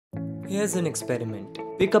Here's an experiment.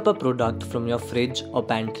 Pick up a product from your fridge or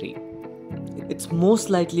pantry. It's most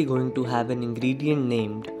likely going to have an ingredient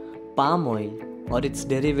named palm oil or its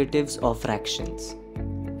derivatives or fractions.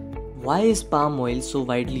 Why is palm oil so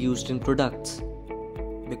widely used in products?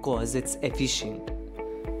 Because it's efficient.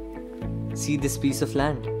 See this piece of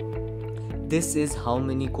land? This is how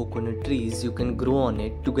many coconut trees you can grow on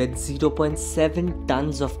it to get 0.7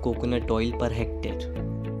 tons of coconut oil per hectare.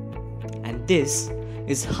 And this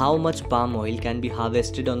is how much palm oil can be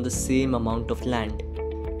harvested on the same amount of land,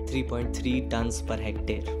 3.3 tons per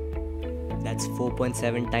hectare. That's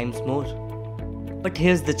 4.7 times more. But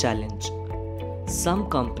here's the challenge. Some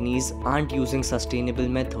companies aren't using sustainable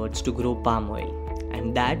methods to grow palm oil,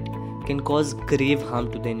 and that can cause grave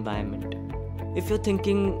harm to the environment. If you're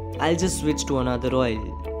thinking, I'll just switch to another oil.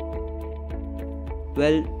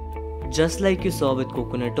 Well, just like you saw with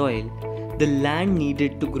coconut oil, the land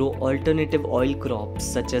needed to grow alternative oil crops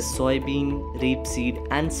such as soybean, rapeseed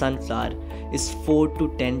and sunflower is 4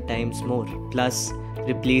 to 10 times more. Plus,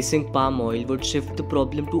 replacing palm oil would shift the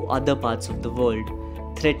problem to other parts of the world,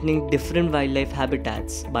 threatening different wildlife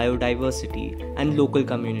habitats, biodiversity and local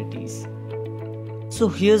communities. So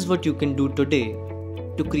here's what you can do today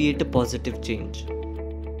to create a positive change.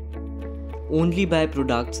 Only buy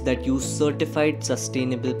products that use certified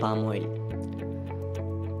sustainable palm oil.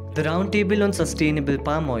 The Roundtable on Sustainable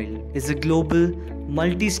Palm Oil is a global,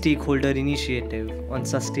 multi-stakeholder initiative on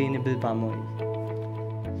sustainable palm oil,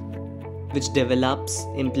 which develops,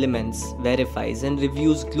 implements, verifies and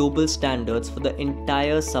reviews global standards for the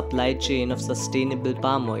entire supply chain of sustainable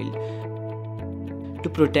palm oil to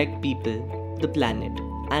protect people, the planet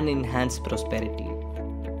and enhance prosperity.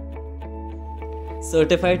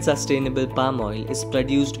 Certified sustainable palm oil is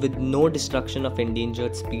produced with no destruction of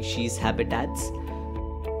endangered species habitats,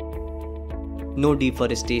 no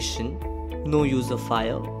deforestation, no use of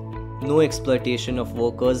fire, no exploitation of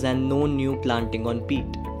workers and no new planting on peat.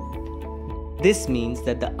 This means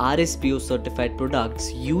that the RSPO-certified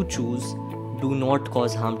products you choose do not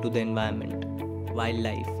cause harm to the environment,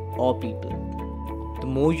 wildlife or people. The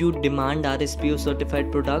more you demand RSPO-certified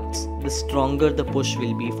products, the stronger the push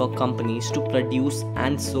will be for companies to produce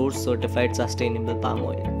and source certified sustainable palm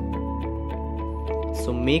oil.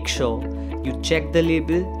 So make sure you check the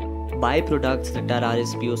label, buy products that are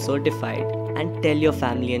RSPO certified and tell your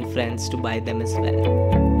family and friends to buy them as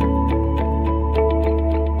well.